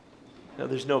Now,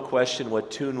 there's no question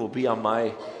what tune will be on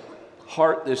my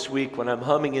heart this week when I'm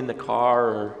humming in the car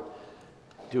or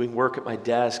doing work at my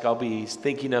desk. I'll be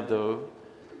thinking of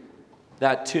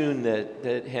that tune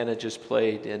that Hannah just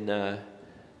played, and I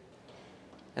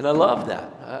love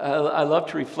that. I love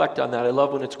to reflect on that. I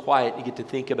love when it's quiet and you get to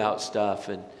think about stuff,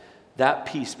 and that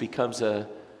piece becomes a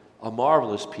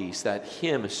marvelous piece. That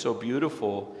hymn is so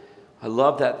beautiful. I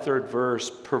love that third verse.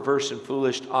 Perverse and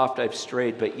foolish, oft I've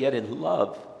strayed, but yet in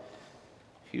love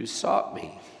you sought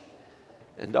me,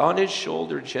 and on his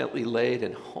shoulder gently laid,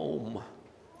 and home,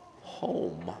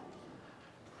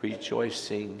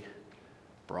 rejoicing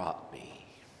brought me.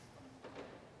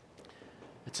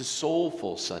 It's a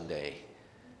soulful Sunday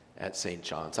at St.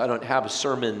 John's. I don't have a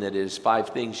sermon that is 5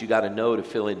 things you got to know to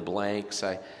fill in blanks.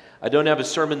 I don't have a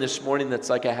sermon this morning that's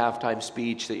like a halftime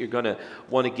speech that you're going to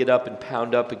want to get up and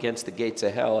pound up against the gates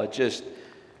of hell.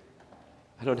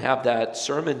 I don't have that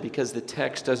sermon because the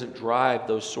text doesn't drive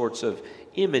those sorts of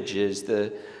images.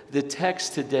 The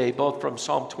text today, both from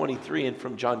Psalm 23 and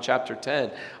from John chapter 10,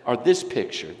 are this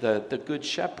picture, the Good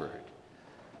Shepherd.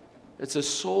 It's a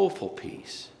soulful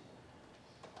piece.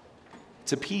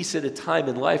 It's a piece at a time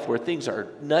in life where things are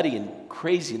nutty and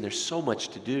crazy and there's so much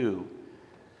to do.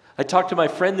 I talked to my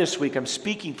friend this week. I'm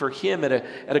speaking for him at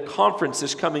a conference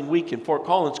this coming week in Fort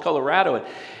Collins, Colorado.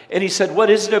 And he said, "What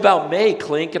is it about May,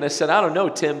 Klink?" And I said, "I don't know,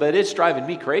 Tim, but it's driving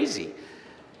me crazy."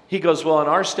 He goes, "Well, on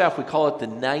our staff, we call it the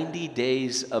 90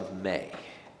 days of May."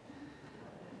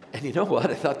 And you know what?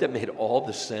 I thought that made all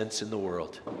the sense in the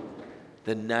world.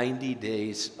 The 90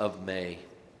 days of May.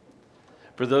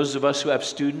 For those of us who have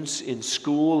students in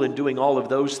school and doing all of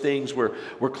those things, we're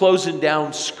closing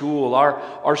down school.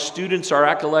 Our students, our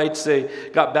acolytes, they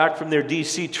got back from their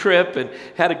D.C. trip and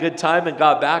had a good time and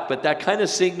got back, but that kind of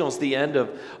signals the end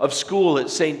of school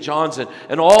at St. John's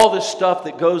and all the stuff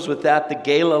that goes with that, the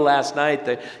gala last night,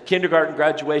 the kindergarten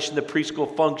graduation, the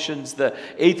preschool functions, the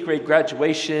 8th grade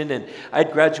graduation, and I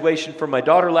had graduation for my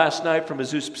daughter last night from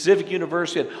Azusa Pacific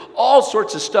University, and all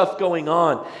sorts of stuff going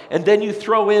on. And then you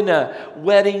throw in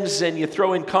weddings, and you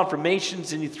throw in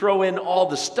confirmations, and you throw in all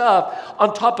the stuff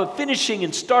on top of finishing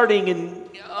and starting, and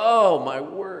oh my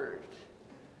word,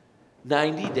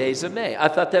 90 days of May. I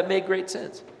thought that made great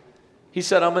sense. He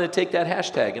said, "I'm going to take that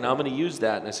hashtag and I'm going to use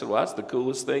that." And I said, "Well, that's the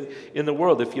coolest thing in the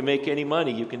world. If you make any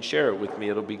money, you can share it with me.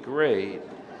 It'll be great."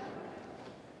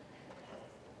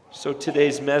 So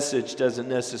today's message doesn't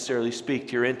necessarily speak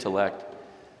to your intellect.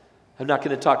 I'm not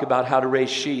going to talk about how to raise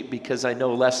sheep because I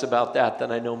know less about that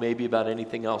than I know maybe about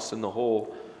anything else in the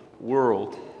whole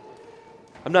world.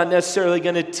 I'm not necessarily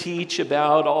going to teach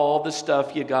about all the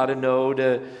stuff you got to know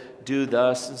to do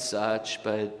thus and such,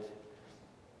 but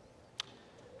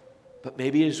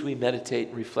maybe as we meditate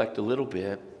and reflect a little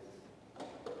bit,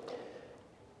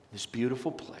 this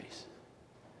beautiful place,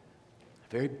 a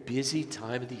very busy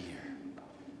time of the year,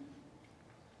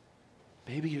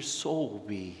 maybe your soul will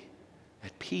be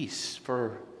at peace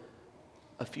for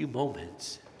a few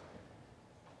moments.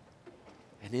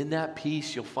 And in that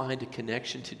peace, you'll find a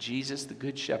connection to Jesus, the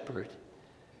Good Shepherd.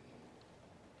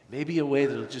 Maybe a way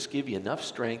that'll just give you enough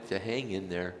strength to hang in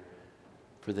there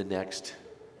for the next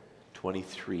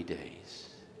 23 days.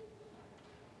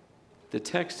 The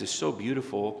text is so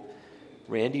beautiful.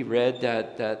 Randy read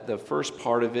that the first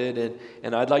part of it,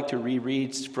 and I'd like to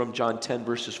reread from John 10,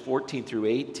 verses 14 through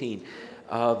 18.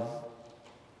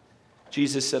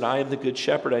 Jesus said, "I am the good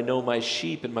shepherd. I know my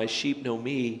sheep, and my sheep know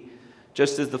me.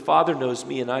 Just as the Father knows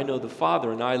me, and I know the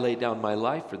Father, and I lay down my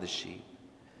life for the sheep.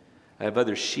 I have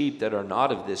other sheep that are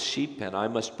not of this sheep pen. I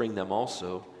must bring them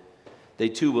also. They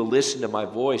too will listen to my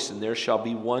voice, and there shall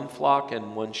be one flock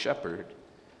and one shepherd.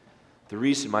 The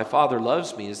reason my Father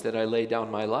loves me is that I lay down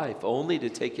my life, only to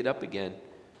take it up again.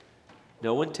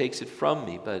 No one takes it from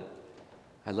me, but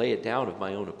I lay it down of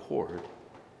my own accord.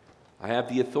 I have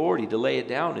the authority to lay it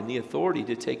down and the authority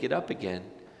to take it up again.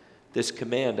 This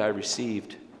command I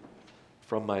received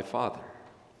from my Father."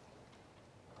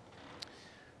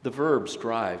 The verbs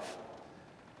drive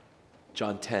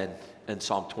John 10 and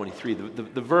Psalm 23.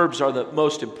 The verbs are the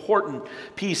most important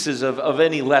pieces of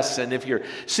any lesson. If you're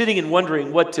sitting and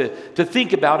wondering what to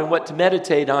think about and what to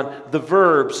meditate on, the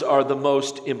verbs are the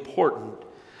most important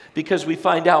because we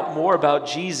find out more about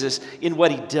Jesus in what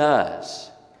he does.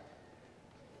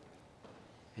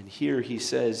 And here he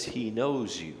says, he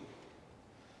knows you.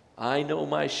 I know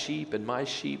my sheep, and my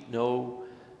sheep know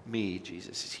me.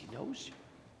 Jesus says he knows you.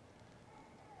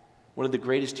 One of the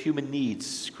greatest human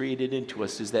needs created into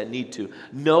us is that need to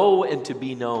know and to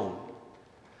be known.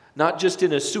 Not just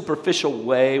in a superficial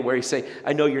way where you say,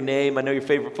 I know your name, I know your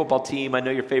favorite football team, I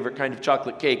know your favorite kind of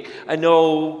chocolate cake, I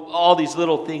know all these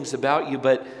little things about you,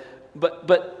 but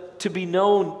to be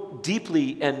known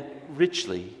deeply and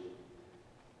richly.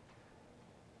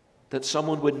 That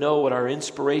someone would know what our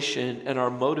inspiration and our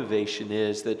motivation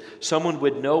is, that someone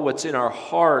would know what's in our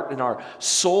heart and our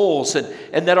souls,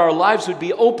 and that our lives would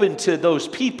be open to those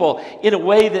people in a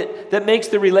way that makes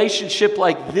the relationship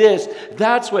like this.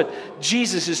 That's what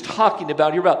Jesus is talking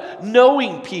about here, about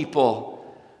knowing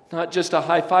people, not just a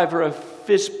high five or a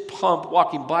fist pump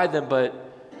walking by them, but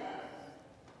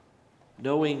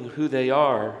knowing who they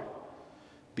are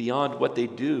beyond what they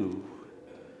do.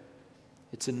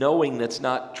 It's a knowing that's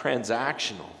not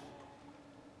transactional.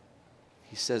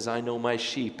 He says, I know my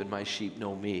sheep and my sheep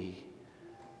know me.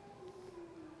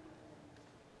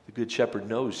 The Good Shepherd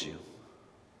knows you.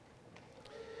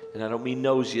 And I don't mean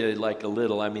knows you like a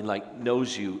little. I mean like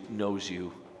knows you,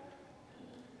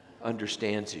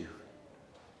 understands you,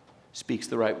 speaks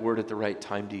the right word at the right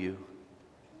time to you,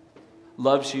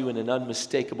 loves you in an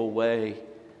unmistakable way,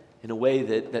 in a way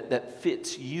that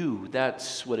fits you.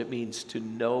 That's what it means to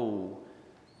know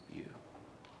you.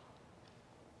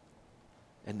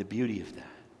 And the beauty of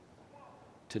that,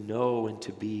 to know and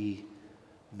to be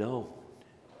known.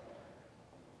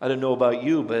 I don't know about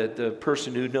you, but the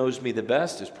person who knows me the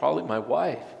best is probably my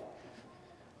wife.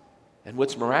 And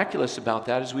what's miraculous about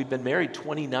that is we've been married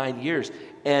 29 years,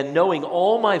 and knowing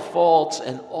all my faults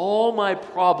and all my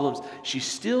problems, she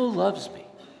still loves me.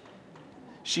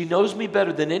 She knows me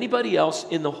better than anybody else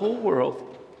in the whole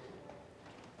world,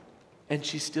 and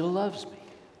she still loves me.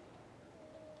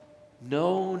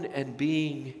 Known and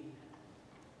being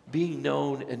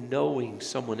known and knowing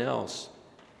someone else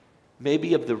may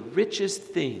be of the richest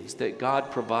things that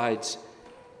God provides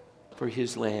for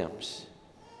His lambs.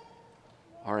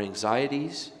 Our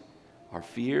anxieties, our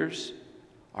fears,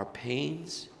 our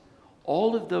pains,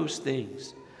 all of those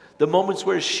things. The moments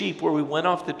where as sheep, where we went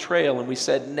off the trail and we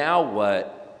said, now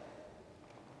what?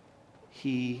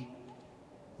 He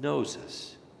knows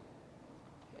us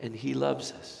and He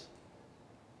loves us.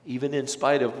 Even in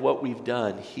spite of what we've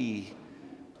done, He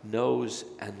knows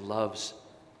and loves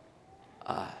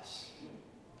us.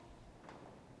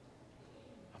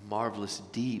 A marvelous,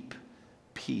 deep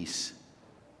peace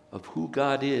of who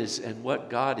God is and what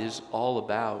God is all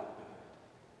about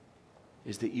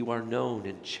is that you are known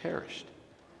and cherished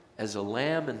as a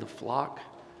lamb in the flock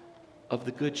of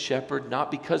the Good Shepherd,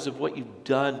 not because of what you've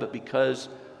done, but because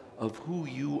of who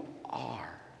you are.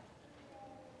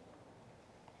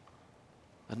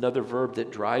 Another verb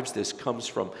that drives this comes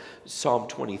from Psalm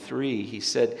 23. He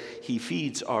said, He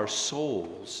feeds our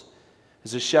souls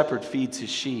as a shepherd feeds his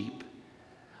sheep.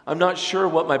 I'm not sure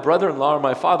what my brother-in-law or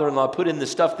my father-in-law put in the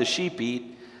stuff the sheep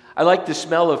eat. I like the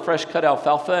smell of fresh cut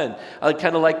alfalfa, and I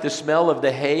kind of like the smell of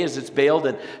the hay as it's baled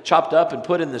and chopped up and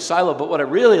put in the silo. But what I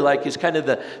really like is kind of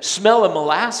the smell of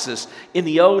molasses in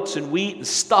the oats and wheat and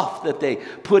stuff that they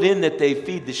put in that they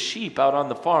feed the sheep out on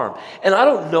the farm. And I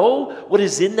don't know what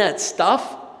is in that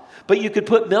stuff, but you could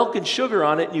put milk and sugar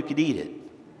on it and you could eat it.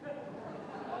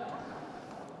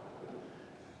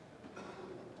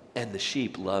 And the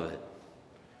sheep love it.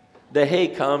 The hay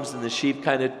comes and the sheep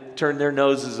kind of turn their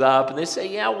noses up and they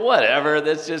say, yeah, whatever,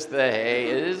 that's just the hay.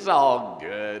 It's all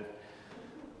good.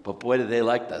 But boy, do they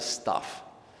like the stuff.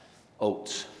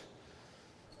 Oats.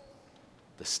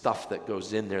 The stuff that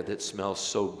goes in there that smells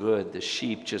so good. The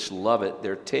sheep just love it.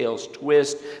 Their tails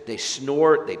twist. They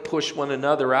snort. They push one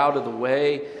another out of the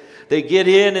way. They get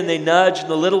in and they nudge, and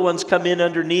the little ones come in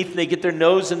underneath, and they get their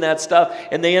nose in that stuff,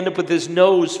 and they end up with this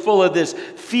nose full of this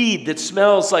feed that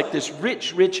smells like this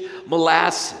rich, rich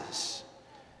molasses.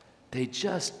 They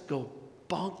just go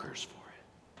bonkers for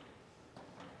it.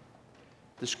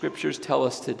 The scriptures tell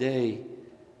us today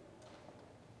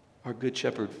our Good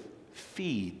Shepherd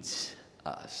feeds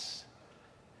us.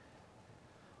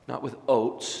 Not with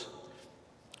oats,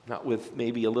 not with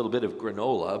maybe a little bit of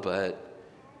granola, but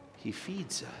He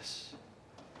feeds us.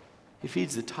 He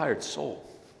feeds the tired soul.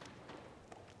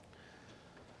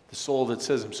 The soul that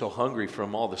says, I'm so hungry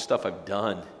from all the stuff I've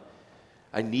done.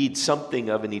 I need something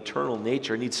of an eternal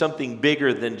nature. I need something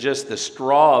bigger than just the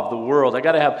straw of the world. I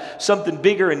got to have something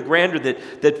bigger and grander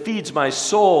that feeds my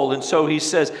soul. And so He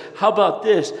says, how about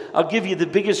this? I'll give you the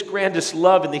biggest, grandest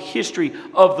love in the history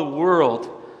of the world.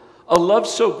 A love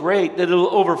so great that it'll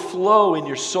overflow in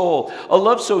your soul. A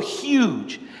love so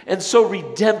huge and so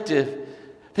redemptive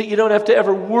that you don't have to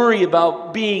ever worry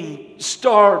about being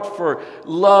starved for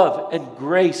love and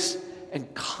grace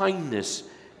and kindness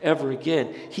ever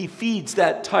again. He feeds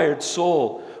that tired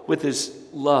soul with His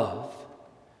love.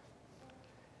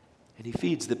 And He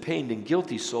feeds the pained and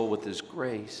guilty soul with His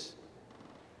grace.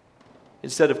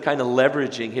 Instead of kind of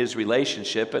leveraging his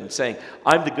relationship and saying,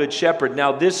 I'm the good shepherd,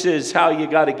 now this is how you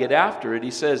got to get after it. He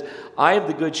says, I am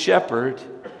the good shepherd.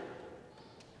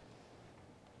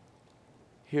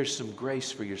 Here's some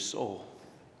grace for your soul.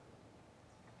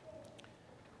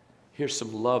 Here's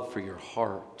some love for your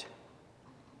heart.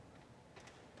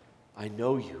 I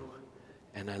know you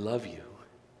and I love you.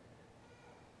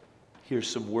 Here's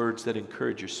some words that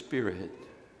encourage your spirit.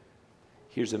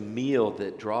 Here's a meal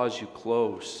that draws you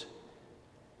close.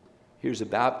 Here's a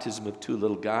baptism of two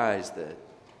little guys that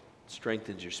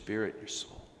strengthens your spirit, your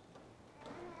soul.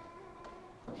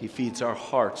 He feeds our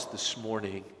hearts this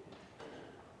morning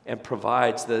and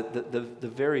provides the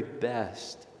very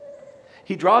best.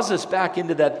 He draws us back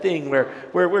into that thing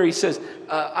where he says,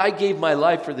 I gave my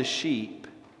life for the sheep.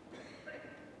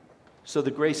 So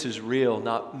the grace is real,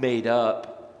 not made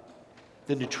up.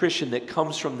 The nutrition that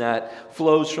comes from that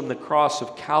flows from the cross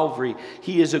of Calvary.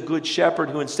 He is a good shepherd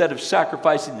who, instead of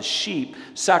sacrificing the sheep,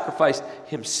 sacrificed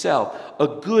himself. A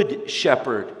good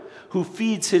shepherd who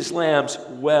feeds his lambs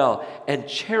well and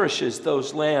cherishes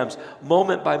those lambs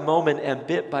moment by moment and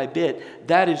bit by bit.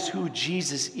 That is who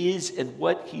Jesus is and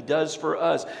what he does for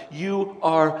us. You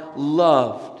are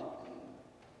loved.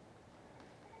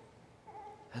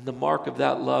 And the mark of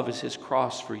that love is his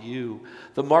cross for you.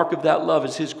 The mark of that love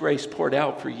is his grace poured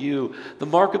out for you. The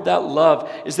mark of that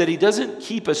love is that he doesn't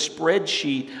keep a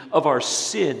spreadsheet of our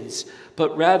sins,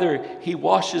 but rather he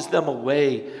washes them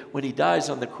away when he dies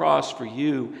on the cross for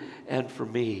you and for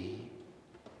me.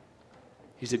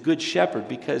 He's a good shepherd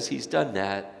because he's done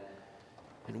that.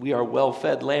 And we are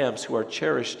well-fed lambs who are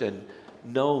cherished and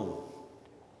known.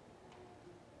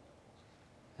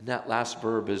 And that last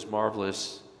verb is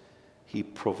marvelous. He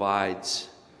provides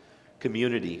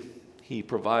community. He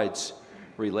provides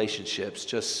relationships.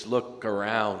 Just look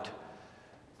around.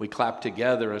 We clapped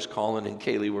together as Colin and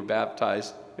Kaylee were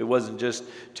baptized. It wasn't just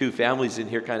two families in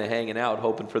here kind of hanging out,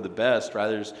 hoping for the best.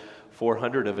 Rather, there's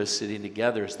 400 of us sitting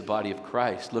together as the body of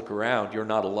Christ. Look around. You're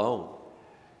not alone.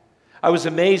 I was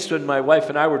amazed when my wife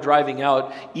and I were driving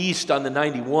out east on the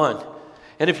 91.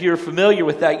 And if you're familiar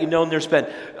with that, you know there's been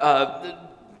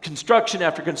construction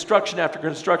after construction after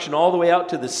construction all the way out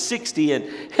to the 60, and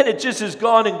it just has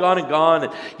gone and gone and gone,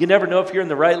 and you never know if you're in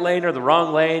the right lane or the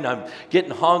wrong lane. I'm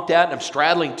getting honked at and I'm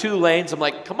straddling two lanes. I'm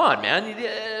like, come on,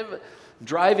 man.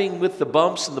 Driving with the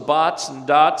bumps and the bots and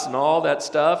dots and all that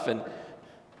stuff, and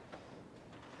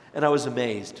I was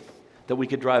amazed that we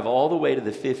could drive all the way to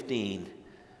the 15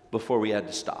 before we had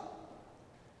to stop.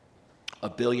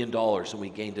 $1 billion, and we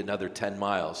gained another 10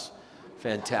 miles.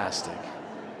 Fantastic.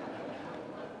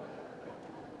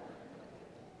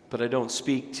 But I don't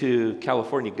speak to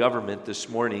California government this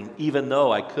morning, even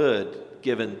though I could,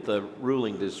 given the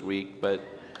ruling this week. But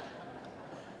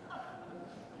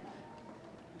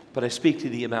I speak to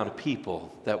the amount of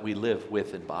people that we live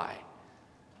with and by.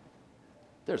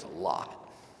 There's a lot.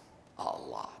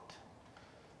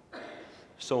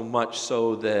 So much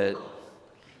so that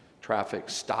traffic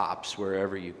stops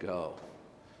wherever you go.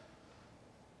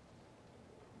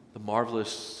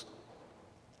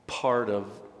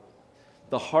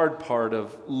 The hard part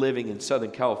of living in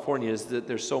Southern California is that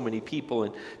there's so many people,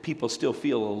 and people still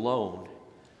feel alone.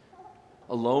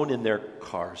 Alone in their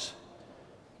cars.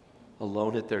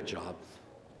 Alone at their job.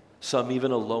 Some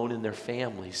even alone in their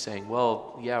families, saying,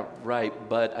 well, yeah, right,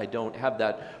 but I don't have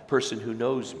that person who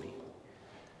knows me.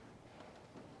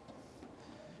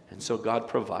 And so God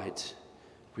provides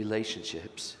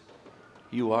relationships.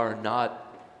 You are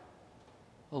not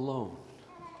alone.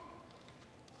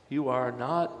 You are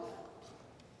not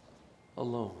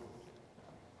alone.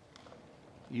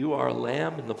 You are a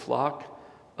lamb in the flock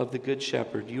of the Good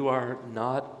Shepherd. You are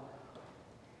not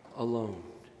alone.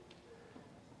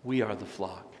 We are the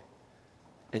flock.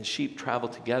 And sheep travel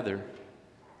together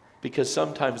because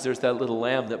sometimes there's that little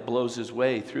lamb that blows his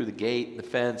way through the gate and the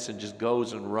fence and just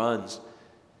goes and runs.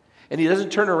 And he doesn't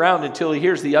turn around until he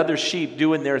hears the other sheep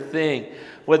doing their thing,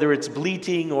 whether it's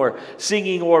bleating or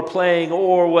singing or playing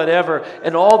or whatever.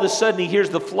 And all of a sudden he hears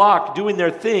the flock doing their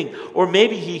thing. Or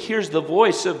maybe he hears the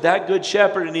voice of that good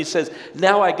shepherd and he says,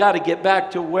 now I got to get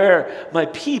back to where my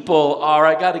people are.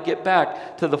 I got to get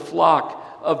back to the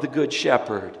flock of the good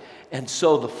shepherd. And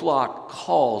so the flock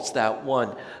calls that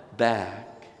one back.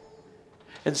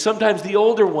 And sometimes the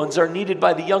older ones are needed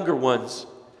by the younger ones.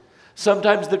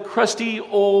 Sometimes the crusty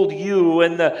old ewe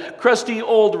and the crusty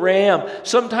old ram,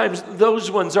 sometimes those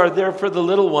ones are there for the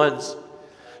little ones.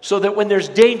 So that when there's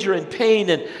danger and pain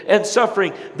and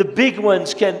suffering, the big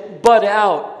ones can butt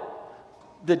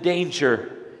out the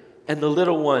danger. And the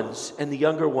little ones and the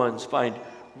younger ones find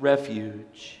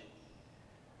refuge.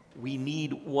 We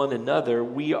need one another.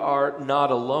 We are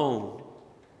not alone.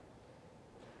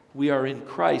 We are in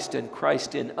Christ and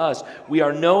Christ in us. We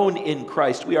are known in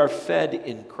Christ. We are fed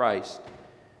in Christ.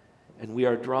 And we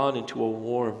are drawn into a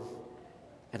warm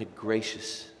and a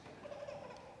gracious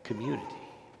community.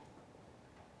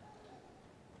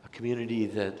 A community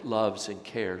that loves and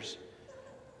cares,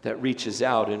 that reaches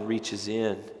out and reaches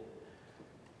in.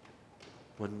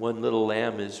 When one little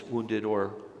lamb is wounded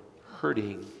or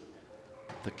hurting,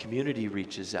 the community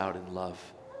reaches out in love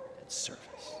and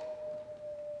service.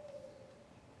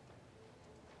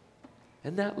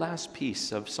 And that last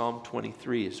piece of Psalm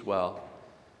 23 as well.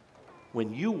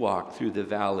 When you walk through the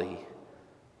valley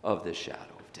of the shadow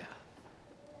of death,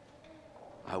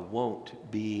 I won't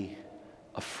be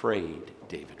afraid,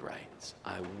 David writes.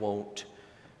 I won't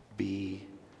be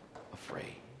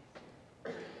afraid.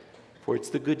 For it's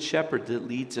the Good Shepherd that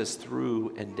leads us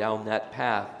through and down that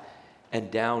path and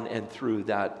down and through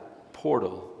that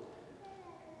portal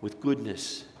with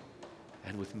goodness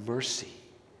and with mercy.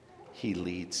 He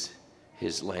leads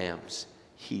his lambs.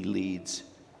 He leads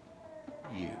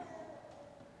you.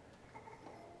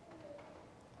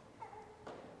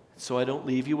 So I don't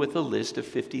leave you with a list of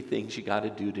 50 things you got to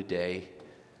do today,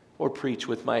 or preach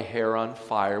with my hair on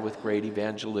fire with great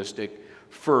evangelistic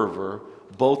fervor,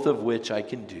 both of which I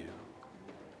can do.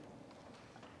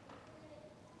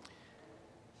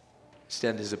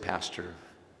 Stand as a pastor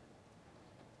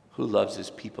who loves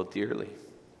his people dearly.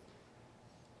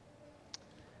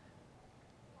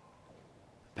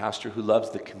 A pastor who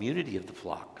loves the community of the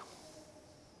flock.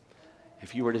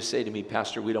 If you were to say to me,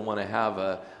 Pastor, we don't want to have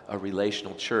a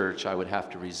relational church, I would have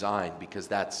to resign because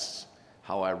that's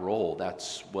how I roll.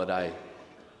 That's what I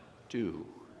do.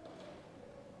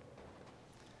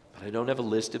 But I don't have a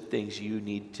list of things you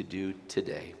need to do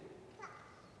today.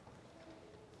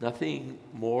 Nothing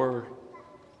more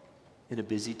in a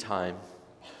busy time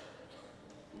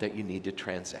that you need to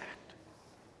transact.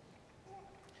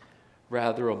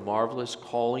 Rather, a marvelous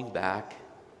calling back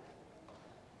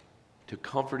to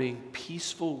comforting,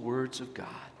 peaceful words of God.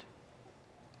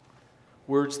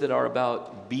 Words that are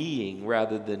about being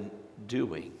rather than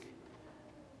doing.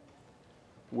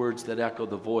 Words that echo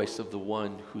the voice of the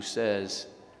one who says,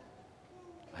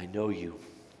 I know you,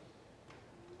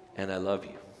 and I love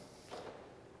you,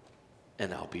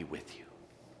 and I'll be with you.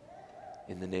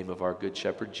 In the name of our Good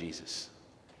Shepherd, Jesus.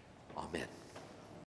 Amen.